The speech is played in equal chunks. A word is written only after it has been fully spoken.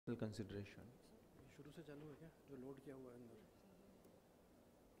consideration. शुरू से चालू है क्या जो लोड किया हुआ है अंदर?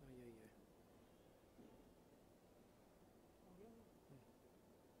 हाँ यही है.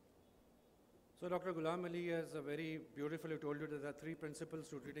 So Dr. Ghulam Ali has very beautifully told you that there are three principles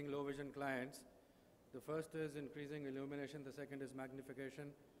to treating low vision clients. The first is increasing illumination, the second is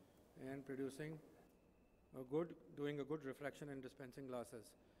magnification and producing doing a good refraction and dispensing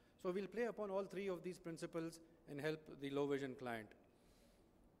glasses. So we'll play upon all three of these principles and help the low vision client.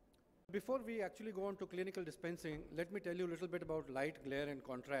 Before we actually go on to clinical dispensing, let me tell you a little bit about light, glare and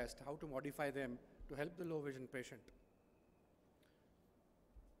contrast, how to modify them to help the low vision patient.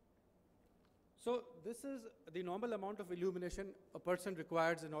 So this is the normal amount of illumination a person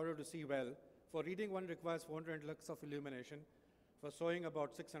requires in order to see well. For reading, one requires 400 lux of illumination. For sewing,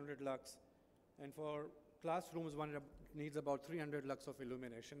 about 600 lux. And for classrooms, one needs about 300 lux of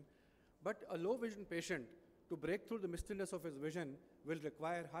illumination. But a low vision patient, to break through the mistiness of his vision, will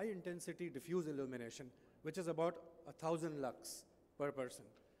require high intensity diffuse illumination, which is about 1,000 lux per person.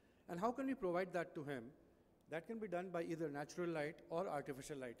 And how can we provide that to him? That can be done by either natural light or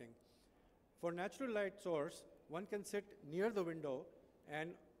artificial lighting. For natural light source, one can sit near the window,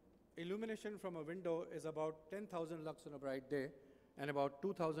 and illumination from a window is about 10,000 lux on a bright day and about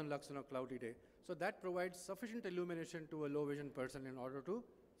 2,000 lux on a cloudy day. So that provides sufficient illumination to a low vision person in order to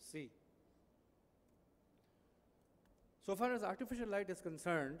see. So far as artificial light is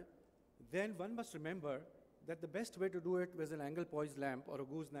concerned, then one must remember that the best way to do it was an angle poised lamp or a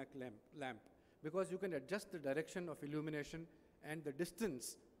gooseneck lamp, because you can adjust the direction of illumination and the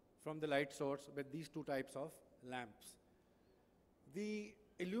distance from the light source with these two types of lamps. The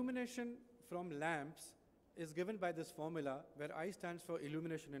illumination from lamps is given by this formula, where I stands for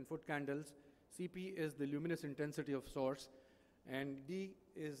illumination in foot candles, CP is the luminous intensity of source, and D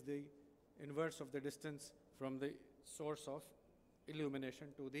is the inverse of the distance from the source of illumination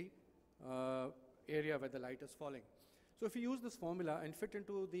to the area where the light is falling. So if you use this formula and fit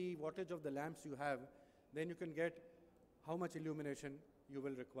into the wattage of the lamps you have, then you can get how much illumination you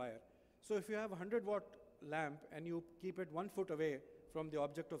will require. So if you have a 100-watt lamp and you keep it 1 foot away from the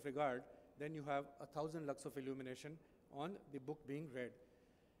object of regard, then you have 1,000 lux of illumination on the book being read.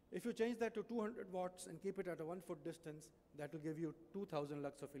 If you change that to 200 watts and keep it at a 1 foot distance, that will give you 2,000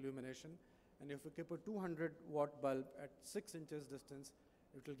 lux of illumination. And if you keep a 200-watt bulb at 6 inches distance,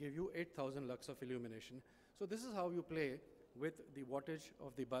 it will give you 8,000 lux of illumination. So this is how you play with the wattage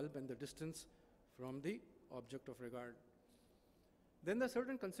of the bulb and the distance from the object of regard. Then there are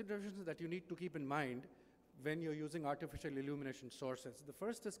certain considerations that you need to keep in mind when you're using artificial illumination sources. The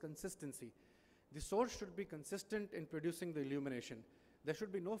first is consistency. The source should be consistent in producing the illumination. There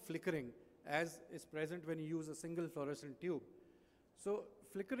should be no flickering, as is present when you use a single fluorescent tube. So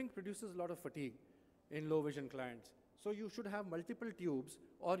flickering produces a lot of fatigue in low vision clients. So you should have multiple tubes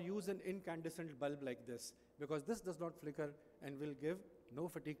or use an incandescent bulb like this, because this does not flicker and will give no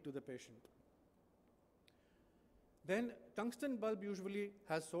fatigue to the patient. Then tungsten bulb usually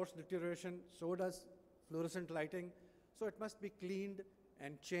has source deterioration, so does fluorescent lighting. So it must be cleaned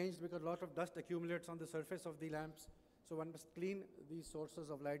and changed, because a lot of dust accumulates on the surface of the lamps. So one must clean these sources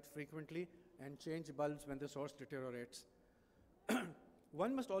of light frequently and change bulbs when the source deteriorates.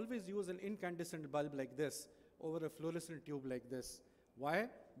 One must always use an incandescent bulb like this over a fluorescent tube like this. Why?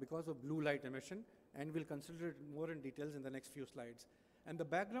 Because of blue light emission, and we'll consider it more in details in the next few slides. And the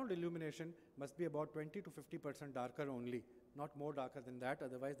background illumination must be about 20 to 50% darker only, not more darker than that,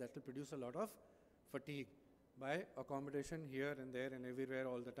 otherwise that will produce a lot of fatigue by accommodation here and there and everywhere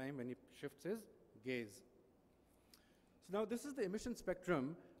all the time when he shifts his gaze. So now this is the emission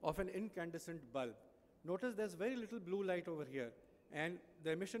spectrum of an incandescent bulb. Notice there's very little blue light over here, and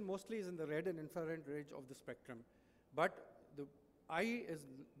the emission mostly is in the red and infrared range of the spectrum. But the eye is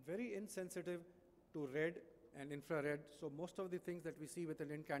very insensitive to red and infrared, so most of the things that we see with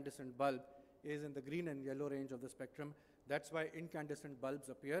an incandescent bulb is in the green and yellow range of the spectrum. That's why incandescent bulbs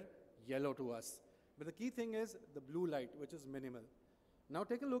appear yellow to us. But the key thing is the blue light, which is minimal. Now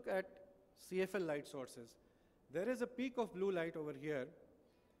take a look at CFL light sources. There is a peak of blue light over here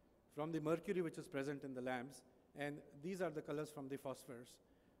from the mercury which is present in the lamps, and these are the colors from the phosphors.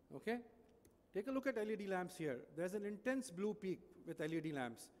 Okay? Take a look at LED lamps here. There's an intense blue peak with LED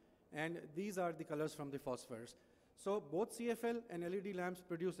lamps, and these are the colors from the phosphors. So both CFL and LED lamps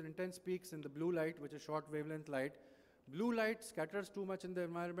produce intense peaks in the blue light, which is short wavelength light. Blue light scatters too much in the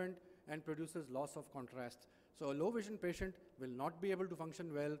environment and produces loss of contrast. So a low vision patient will not be able to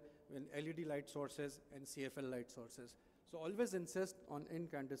function well in LED light sources and CFL light sources. So always insist on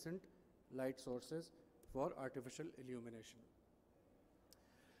incandescent light sources for artificial illumination.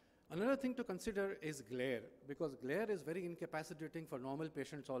 Another thing to consider is glare, because glare is very incapacitating for normal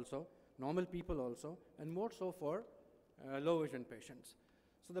patients also, normal people also, and more so for low vision patients.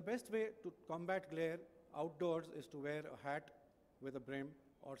 So the best way to combat glare outdoors is to wear a hat with a brim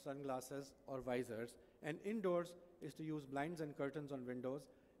or sunglasses or visors, and indoors is to use blinds and curtains on windows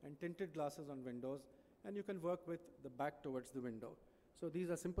and tinted glasses on windows, and you can work with the back towards the window. So these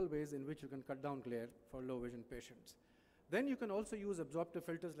are simple ways in which you can cut down glare for low vision patients. Then you can also use absorptive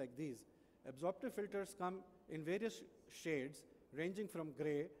filters like these. Absorptive filters come in various shades ranging from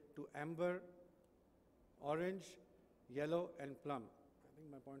gray to amber, orange, yellow, and plum. I think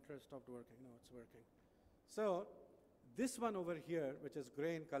my pointer has stopped working. No, it's working. So this one over here, which is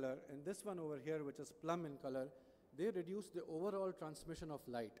gray in color, and this one over here, which is plum in color, they reduce the overall transmission of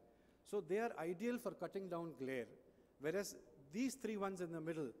light. So they are ideal for cutting down glare, whereas these three ones in the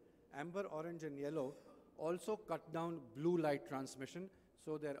middle, amber, orange, and yellow, also cut down blue light transmission,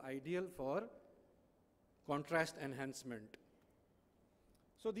 so they're ideal for contrast enhancement.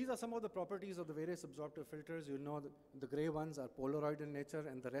 So these are some of the properties of the various absorptive filters. You know the gray ones are Polaroid in nature,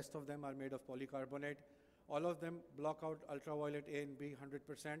 and the rest of them are made of polycarbonate. All of them block out ultraviolet A and B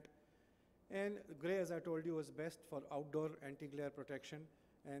 100%. And gray, as I told you, is best for outdoor anti-glare protection,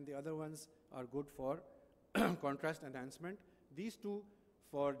 and the other ones are good for contrast enhancement. These two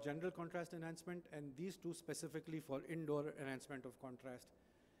for general contrast enhancement, and these two specifically for indoor enhancement of contrast.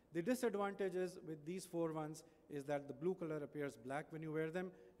 The disadvantages with these four ones is that the blue color appears black when you wear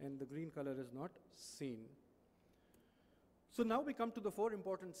them, and the green color is not seen. So now we come to the four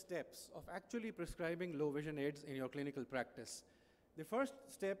important steps of actually prescribing low vision aids in your clinical practice. The first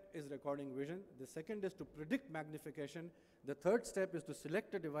step is recording vision. The second is to predict magnification. The third step is to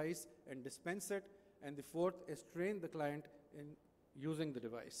select a device and dispense it. And the fourth is train the client in using the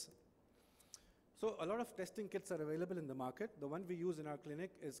device. So a lot of testing kits are available in the market. The one we use in our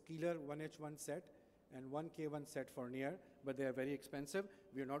clinic is Keeler 1H1 set and 1K1 set for near, but they are very expensive.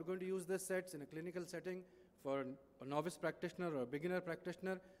 We are not going to use these sets in a clinical setting. For a novice practitioner or a beginner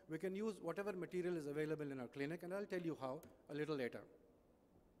practitioner, we can use whatever material is available in our clinic, and I'll tell you how a little later.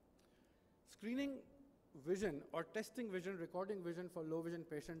 Screening vision or testing vision, recording vision for low vision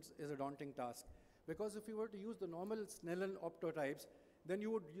patients is a daunting task. Because if you were to use the normal Snellen optotypes, then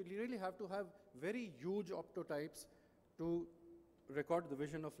you really have to have very huge optotypes to record the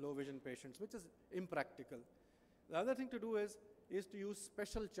vision of low vision patients, which is impractical. The other thing to do is to use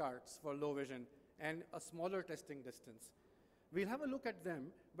special charts for low vision and a smaller testing distance. We'll have a look at them,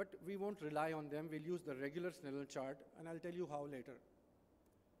 but we won't rely on them. We'll use the regular Snellen chart, and I'll tell you how later.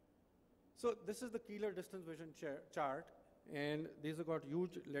 So this is the Keeler distance vision chart, and these have got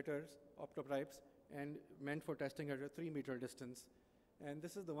huge letters, optotypes, and meant for testing at a 3-meter distance. And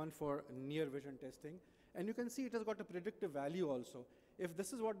this is the one for near vision testing. And you can see it has got a predictive value also. If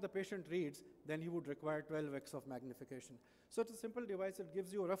this is what the patient reads, then he would require 12x of magnification. So it's a simple device. It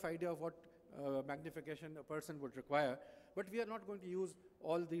gives you a rough idea of what magnification a person would require. But we are not going to use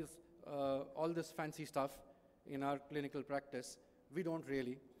all this fancy stuff in our clinical practice. We don't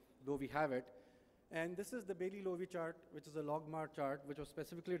really, though we have it. And this is the Bailey-Lowy chart, which is a logMAR chart, which was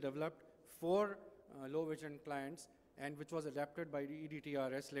specifically developed for low vision clients and which was adapted by the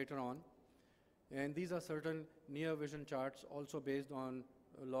EDTRS later on. And these are certain near vision charts also based on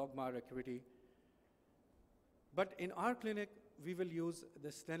logMAR acuity. But in our clinic, we will use the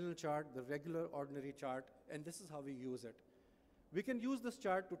Snellen chart, the regular ordinary chart, and this is how we use it. We can use this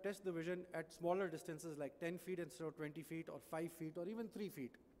chart to test the vision at smaller distances like 10 feet instead of 20 feet or 5 feet or even 3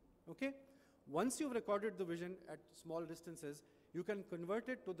 feet, okay? Once you've recorded the vision at small distances, you can convert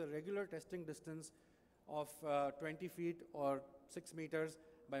it to the regular testing distance of 20 feet or 6 meters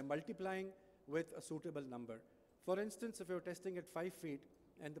by multiplying with a suitable number. For instance, if you're testing at 5 feet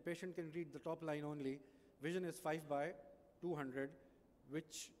and the patient can read the top line only, vision is 5 by 200,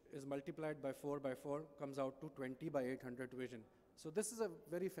 which is multiplied by 4 by 4, comes out to 20 by 800 vision. So this is a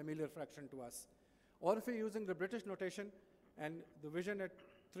very familiar fraction to us. Or if you're using the British notation and the vision at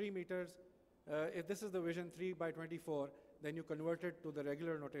 3 meters, if this is the vision 3 by 24, then you convert it to the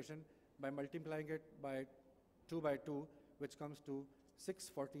regular notation by multiplying it by 2 by 2, which comes to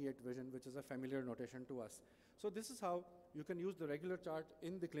 648 vision, which is a familiar notation to us. So this is how you can use the regular chart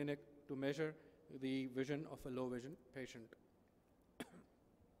in the clinic to measure the vision of a low vision patient.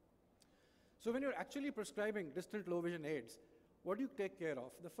 So when you're actually prescribing distant low vision aids, what do you take care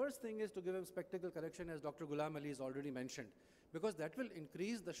of? The first thing is to give him spectacle correction, as Dr. Ghulam Ali has already mentioned, because that will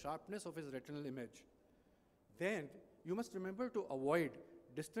increase the sharpness of his retinal image. Then you must remember to avoid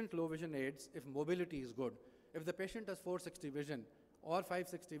distant low vision aids if mobility is good. If the patient has 460 vision or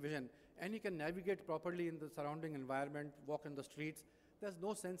 560 vision and he can navigate properly in the surrounding environment, walk in the streets, there's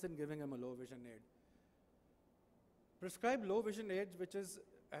no sense in giving him a low vision aid. Prescribe low vision aids which is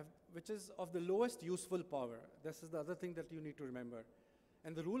of the lowest useful power. This is the other thing that you need to remember.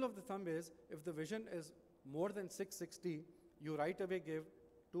 And the rule of the thumb is, if the vision is more than 660, you right away give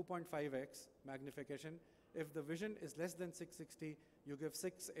 2.5x magnification. If the vision is less than 660, you give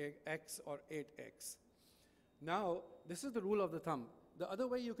 6x or 8x. Now, this is the rule of the thumb. The other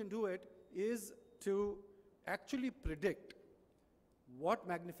way you can do it is to actually predict what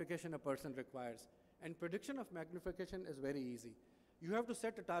magnification a person requires. And prediction of magnification is very easy. You have to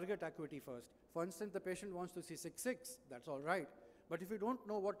set a target acuity first. For instance, the patient wants to see 6.6, that's all right. But if you don't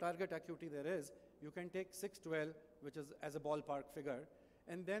know what target acuity there is, you can take 612, which is as a ballpark figure,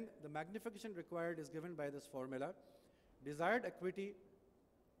 and then the magnification required is given by this formula, desired acuity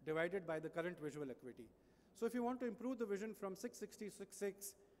divided by the current visual acuity. So if you want to improve the vision from 660 to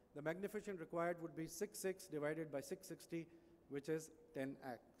 6.6, the magnification required would be 6.6 divided by 660, which is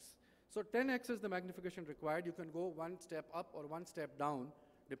 10x. So 10x is the magnification required. You can go one step up or one step down,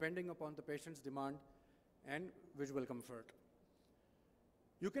 depending upon the patient's demand and visual comfort.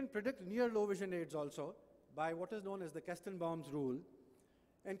 You can predict near low vision aids also by what is known as the Kestenbaum's rule.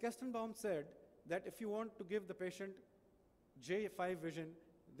 And Kestenbaum said that if you want to give the patient J5 vision,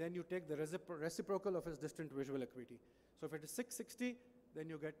 then you take the reciprocal of his distant visual acuity. So if it is 660, then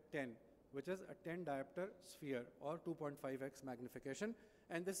you get 10, which is a 10 diopter sphere or 2.5x magnification.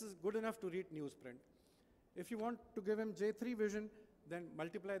 And this is good enough to read newsprint. If you want to give him J3 vision, then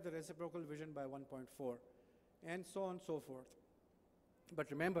multiply the reciprocal vision by 1.4, and so on and so forth. But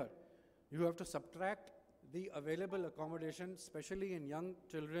remember, you have to subtract the available accommodation, especially in young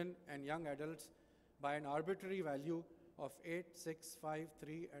children and young adults, by an arbitrary value of 8, 6, 5,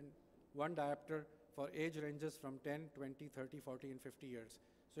 3, and 1 diopter for age ranges from 10, 20, 30, 40, and 50 years.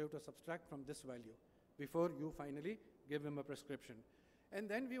 So you have to subtract from this value before you finally give him a prescription. And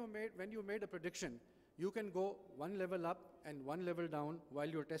then when you made a prediction, you can go one level up and one level down while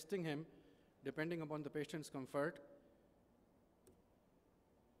you're testing him, depending upon the patient's comfort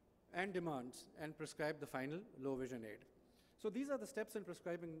and demands, and prescribe the final low vision aid. So these are the steps in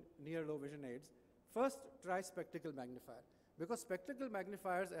prescribing near low vision aids. First, try spectacle magnifier, because spectacle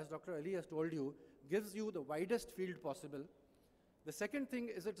magnifiers, as Dr. Ali has told you, gives you the widest field possible. The second thing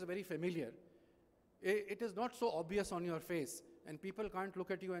is it's very familiar. It is not so obvious on your face, and people can't look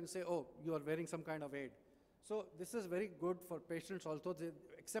at you and say, oh, you are wearing some kind of aid. So this is very good for patients also. The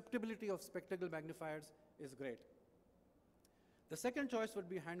acceptability of spectacle magnifiers is great. The second choice would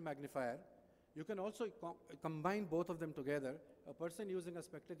be hand magnifier. You can also combine both of them together. A person using a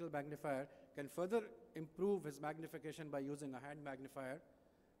spectacle magnifier can further improve his magnification by using a hand magnifier.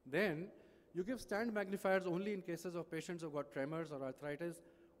 Then you give stand magnifiers only in cases of patients who've got tremors or arthritis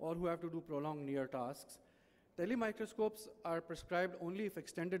or who have to do prolonged near tasks. Telemicroscopes are prescribed only if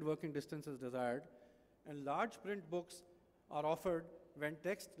extended working distance is desired, and large print books are offered when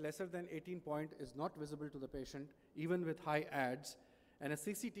text lesser than 18 point is not visible to the patient, even with high ads, and a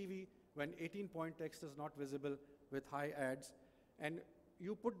CCTV when 18 point text is not visible with high ads, and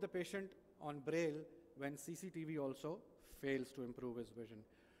you put the patient on braille when CCTV also fails to improve his vision.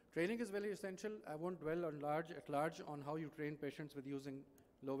 Training is very essential. I won't dwell at large on how you train patients with using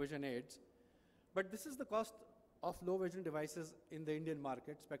low vision aids. But this is the cost of low vision devices in the Indian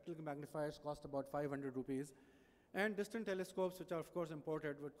market. Spectacle magnifiers cost about 500 rupees. And distant telescopes, which are of course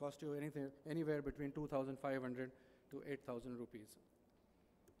imported, would cost you anywhere between 2,500 to 8,000 rupees.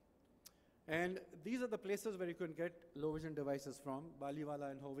 And these are the places where you can get low vision devices from.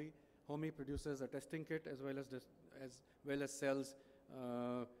 Baliwala and Homi produces a testing kit as well as sells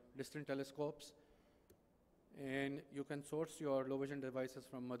distant telescopes. And you can source your low vision devices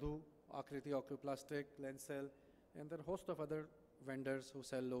from Madhu, Akriti Oculoplastic, Lencell, and there are a host of other vendors who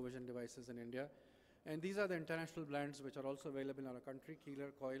sell low vision devices in India. And these are the international brands which are also available in our country: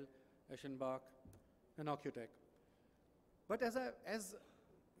 Keeler, Coil, Eschenbach, and Ocutech. But as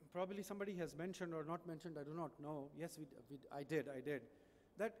probably somebody has mentioned or not mentioned, I do not know. Yes, I did.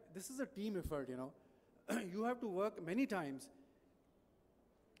 That this is a team effort, you know. You have to work many times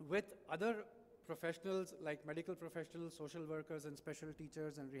with other professionals like medical professionals, social workers, and special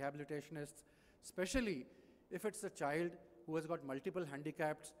teachers and rehabilitationists, especially if it's a child who has got multiple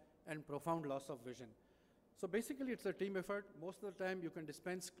handicaps and profound loss of vision. So basically it's a team effort. Most of the time you can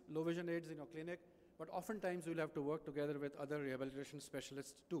dispense low vision aids in your clinic, but oftentimes you'll have to work together with other rehabilitation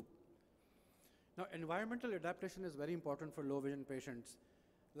specialists too. Now, environmental adaptation is very important for low vision patients,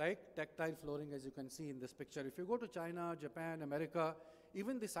 like tactile flooring, as you can see in this picture. If you go to China, Japan, America,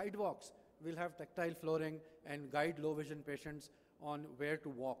 even the sidewalks will have tactile flooring and guide low vision patients on where to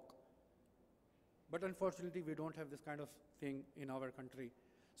walk. But unfortunately, we don't have this kind of thing in our country.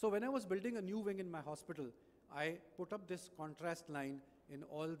 So when I was building a new wing in my hospital, I put up this contrast line in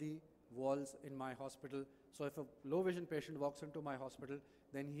all the walls in my hospital. So if a low vision patient walks into my hospital,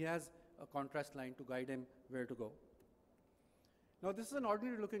 then he has a contrast line to guide him where to go. Now this is an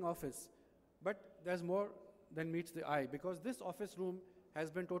ordinary looking office, but there's more than meets the eye, because this office room has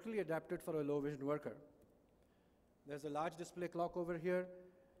been totally adapted for a low vision worker. There's a large display clock over here,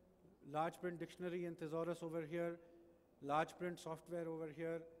 large print dictionary and thesaurus over here, large print software over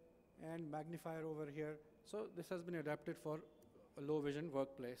here, and magnifier over here. So this has been adapted for a low vision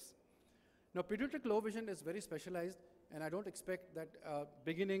workplace. Now pediatric low vision is very specialized, and I don't expect that a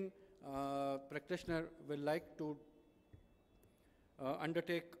beginning practitioner will like to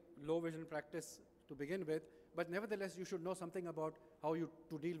undertake low vision practice to begin with, but nevertheless you should know something about how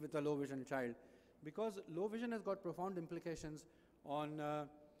to deal with a low vision child, because low vision has got profound implications on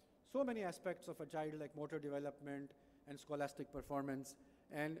so many aspects of a child, like motor development and scholastic performance.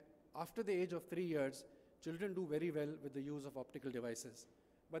 And after the age of 3 years, children do very well with the use of optical devices.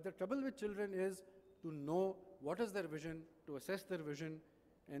 But the trouble with children is to know what is their vision, to assess their vision,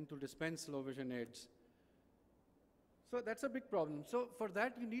 and to dispense low vision aids. So that's a big problem. So for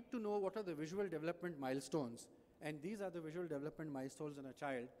that, you need to know what are the visual development milestones. And these are the visual development milestones in a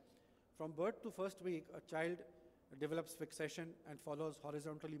child. From birth to first week, a child develops fixation and follows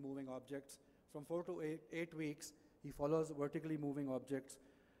horizontally moving objects. From 4 to 8 weeks, he follows vertically moving objects.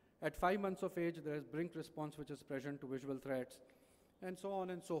 At 5 months of age, there is blink response, which is present to visual threats, and so on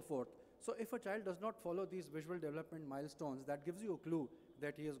and so forth. So if a child does not follow these visual development milestones, that gives you a clue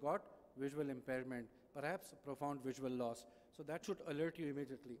that he has got visual impairment, perhaps profound visual loss. So that should alert you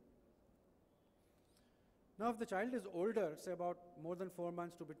immediately. Now, if the child is older, say about more than 4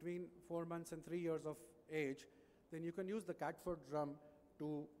 months to between 4 months and 3 years of age, then you can use the Catford drum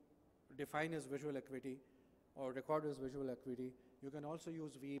to define his visual acuity or record his visual acuity. You can also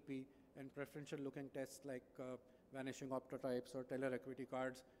use VEP and preferential looking tests like vanishing optotypes or teller acuity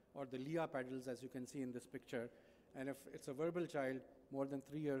cards, or the LIA paddles, as you can see in this picture. And if it's a verbal child, more than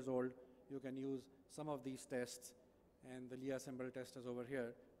 3 years old, you can use some of these tests, and the LIA symbol test is over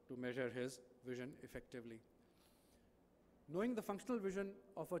here, to measure his vision effectively. Knowing the functional vision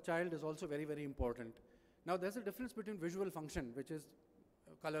of a child is also very, very important. Now, there's a difference between visual function, which is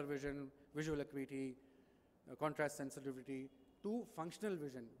color vision, visual acuity, contrast sensitivity, to functional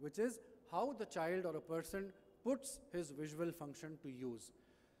vision, which is how the child or a person puts his visual function to use.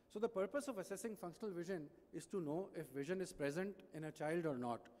 So the purpose of assessing functional vision is to know if vision is present in a child or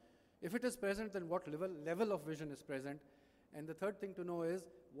not. If it is present, then what level of vision is present. And the third thing to know is,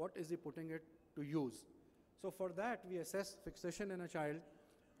 what is he putting it to use? So for that, we assess fixation in a child,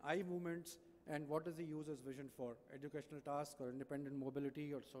 eye movements, and what does he use his vision for, educational tasks or independent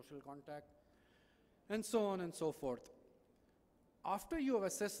mobility or social contact, and so on and so forth. After you have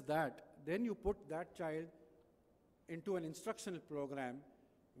assessed that, then you put that child into an instructional program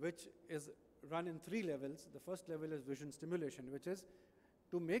which is run in 3 levels. The first level is vision stimulation, which is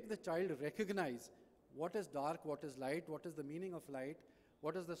to make the child recognize what is dark, what is light, what is the meaning of light,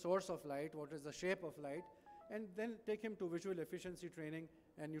 what is the source of light, what is the shape of light, and then take him to visual efficiency training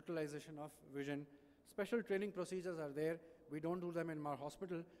and utilization of vision. Special training procedures are there. We don't do them in our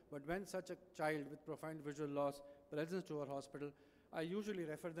hospital, but when such a child with profound visual loss presents to our hospital, I usually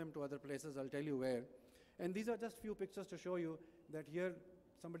refer them to other places. I'll tell you where. And these are just few pictures to show you that here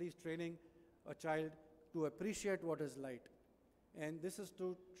somebody is training a child to appreciate what is light. And this is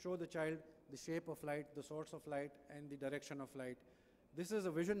to show the child the shape of light, the source of light, and the direction of light. This is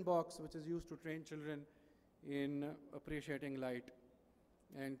a vision box which is used to train children in appreciating light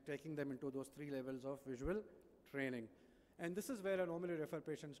and taking them into those 3 levels of visual training. And this is where I normally refer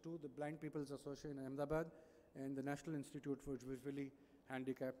patients to, the Blind People's Association in Ahmedabad and the National Institute for Visually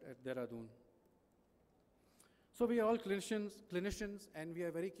Handicapped at Dehradun. So we are all clinicians, and we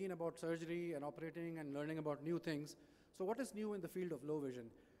are very keen about surgery and operating and learning about new things. So what is new in the field of low vision?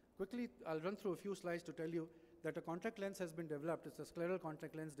 Quickly, I'll run through a few slides to tell you that a contact lens has been developed. It's a scleral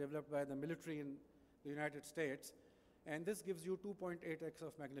contact lens developed by the military in the United States. And this gives you 2.8x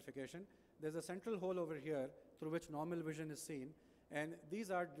of magnification. There's a central hole over here through which normal vision is seen. And these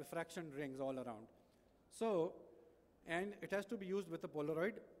are diffraction rings all around. So, and it has to be used with a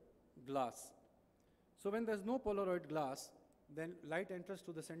Polaroid glass. So when there's no Polaroid glass, then light enters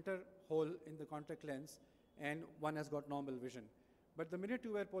to the center hole in the contact lens, and one has got normal vision. But the minute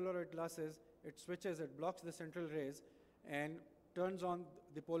you wear Polaroid glasses, it switches, it blocks the central rays, and turns on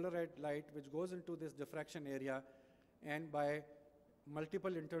the Polaroid light, which goes into this diffraction area, and by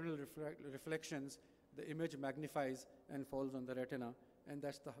multiple internal reflections, the image magnifies and falls on the retina, and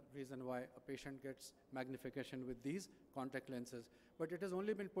that's the reason why a patient gets magnification with these contact lenses. But it has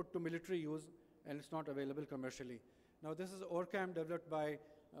only been put to military use, and it's not available commercially. Now, this is Orcam developed by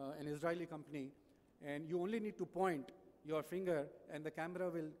an Israeli company, and you only need to point your finger, and the camera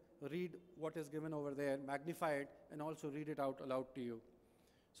will read what is given over there, magnify it, and also read it out aloud to you.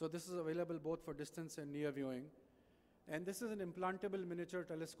 So this is available both for distance and near viewing. And this is an implantable miniature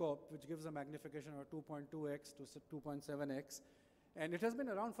telescope, which gives a magnification of 2.2x to 2.7x. And it has been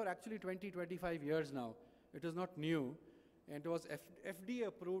around for actually 25 years now. It is not new, and it was FDA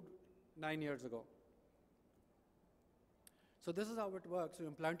approved 9 years ago. So this is how it works. You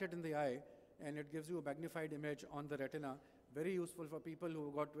implant it in the eye, and it gives you a magnified image on the retina. Very useful for people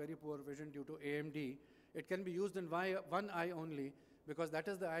who got very poor vision due to AMD. It can be used in one eye only, because that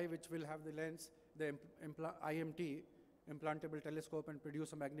is the eye which will have the lens, the IMT, implantable telescope, and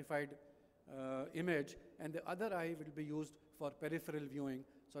produce a magnified image. And the other eye will be used for peripheral viewing,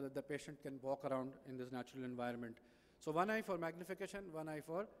 so that the patient can walk around in this natural environment. So one eye for magnification, one eye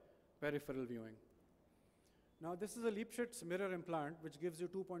for peripheral viewing. Now, this is a Lipschitz mirror implant, which gives you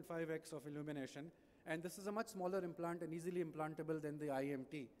 2.5x of illumination. And this is a much smaller implant and easily implantable than the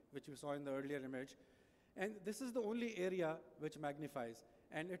IMT, which you saw in the earlier image. And this is the only area which magnifies.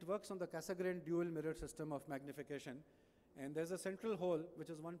 And it works on the Cassegrain dual mirror system of magnification. And there's a central hole, which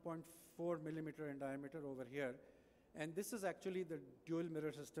is 1.4 millimeter in diameter over here. And this is actually the dual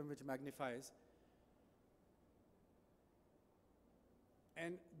mirror system which magnifies.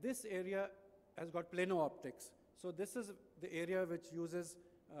 And this area has got plano optics. So this is the area which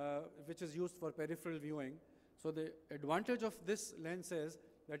is used for peripheral viewing. So the advantage of this lens is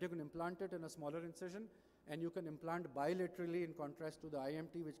that you can implant it in a smaller incision, and you can implant bilaterally in contrast to the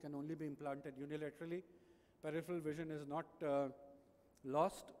IMT, which can only be implanted unilaterally. Peripheral vision is not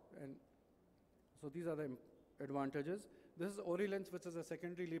lost, and so these are the advantages. This is Ori lens, which is a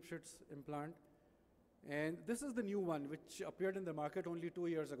secondary Lipschitz implant. And this is the new one, which appeared in the market only 2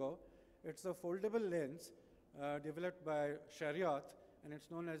 years ago. It's a foldable lens developed by Shariat, and it's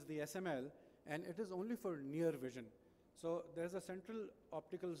known as the SML, and it is only for near vision. So there's a central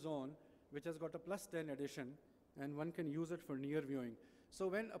optical zone which has got a +10 addition, and one can use it for near viewing. So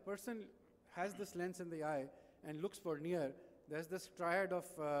when a person has this lens in the eye and looks for near, there's this triad of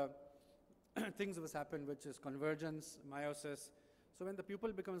things which happen, which is convergence, meiosis. So when the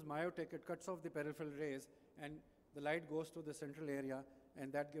pupil becomes myotic, it cuts off the peripheral rays, and the light goes to the central area,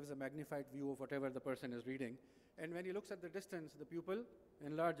 and that gives a magnified view of whatever the person is reading. And when he looks at the distance, the pupil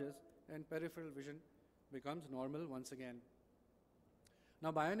enlarges, and peripheral vision becomes normal once again.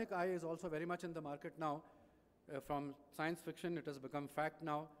 Now, bionic eye is also very much in the market now. From science fiction, it has become fact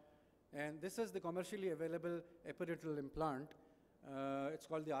now. And this is the commercially available epiretinal implant. It's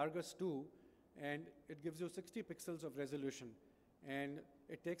called the Argus 2, and it gives you 60 pixels of resolution. And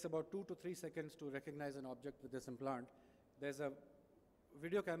it takes about 2 to 3 seconds to recognize an object with this implant. There's a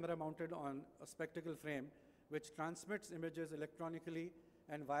video camera mounted on a spectacle frame, which transmits images electronically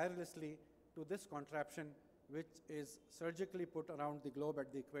and wirelessly to this contraption, which is surgically put around the globe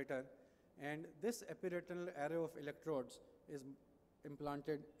at the equator. And this epiretinal array of electrodes is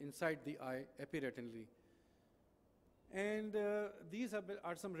implanted inside the eye epiretinally. And these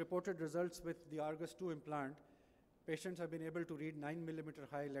are some reported results with the Argus 2 implant. Patients have been able to read 9 millimeter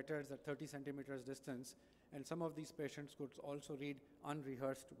high letters at 30 centimeters distance, and some of these patients could also read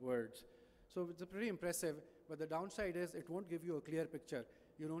unrehearsed words. So it's pretty impressive, but the downside is it won't give you a clear picture.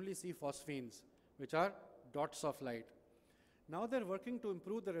 You'll only see phosphenes, which are dots of light. Now they're working to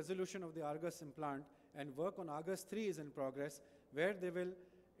improve the resolution of the Argus implant, and work on Argus 3 is in progress, where they will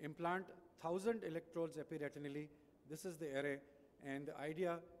implant 1,000 electrodes epiretinally. This is the array, and the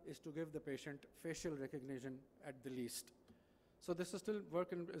idea is to give the patient facial recognition at the least. So this is still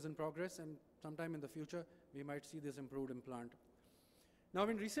is in progress, and sometime in the future, we might see this improved implant. Now,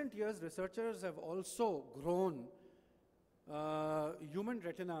 in recent years, researchers have also grown human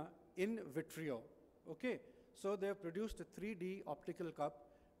retina in vitro. Okay, so they have produced a 3D optical cup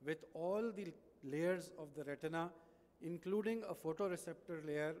with all the layers of the retina, including a photoreceptor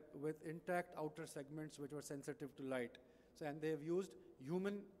layer with intact outer segments which were sensitive to light. So, and they have used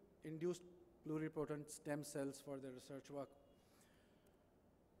human-induced pluripotent stem cells for their research work.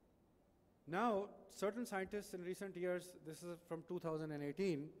 Now, certain scientists in recent years, this is from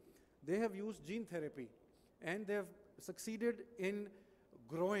 2018, they have used gene therapy, and they have succeeded in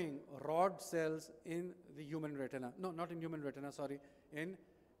growing rod cells in the human retina. No, not in human retina, sorry, in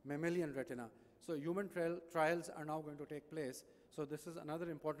mammalian retina. So human trials are now going to take place. So this is another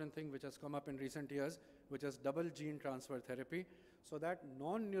important thing which has come up in recent years, which is double gene transfer therapy, so that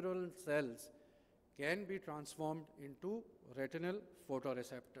non-neuronal cells can be transformed into retinal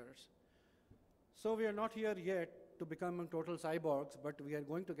photoreceptors. So we are not here yet to become total cyborgs, but we are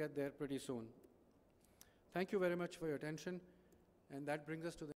going to get there pretty soon. Thank you very much for your attention, and that brings us to the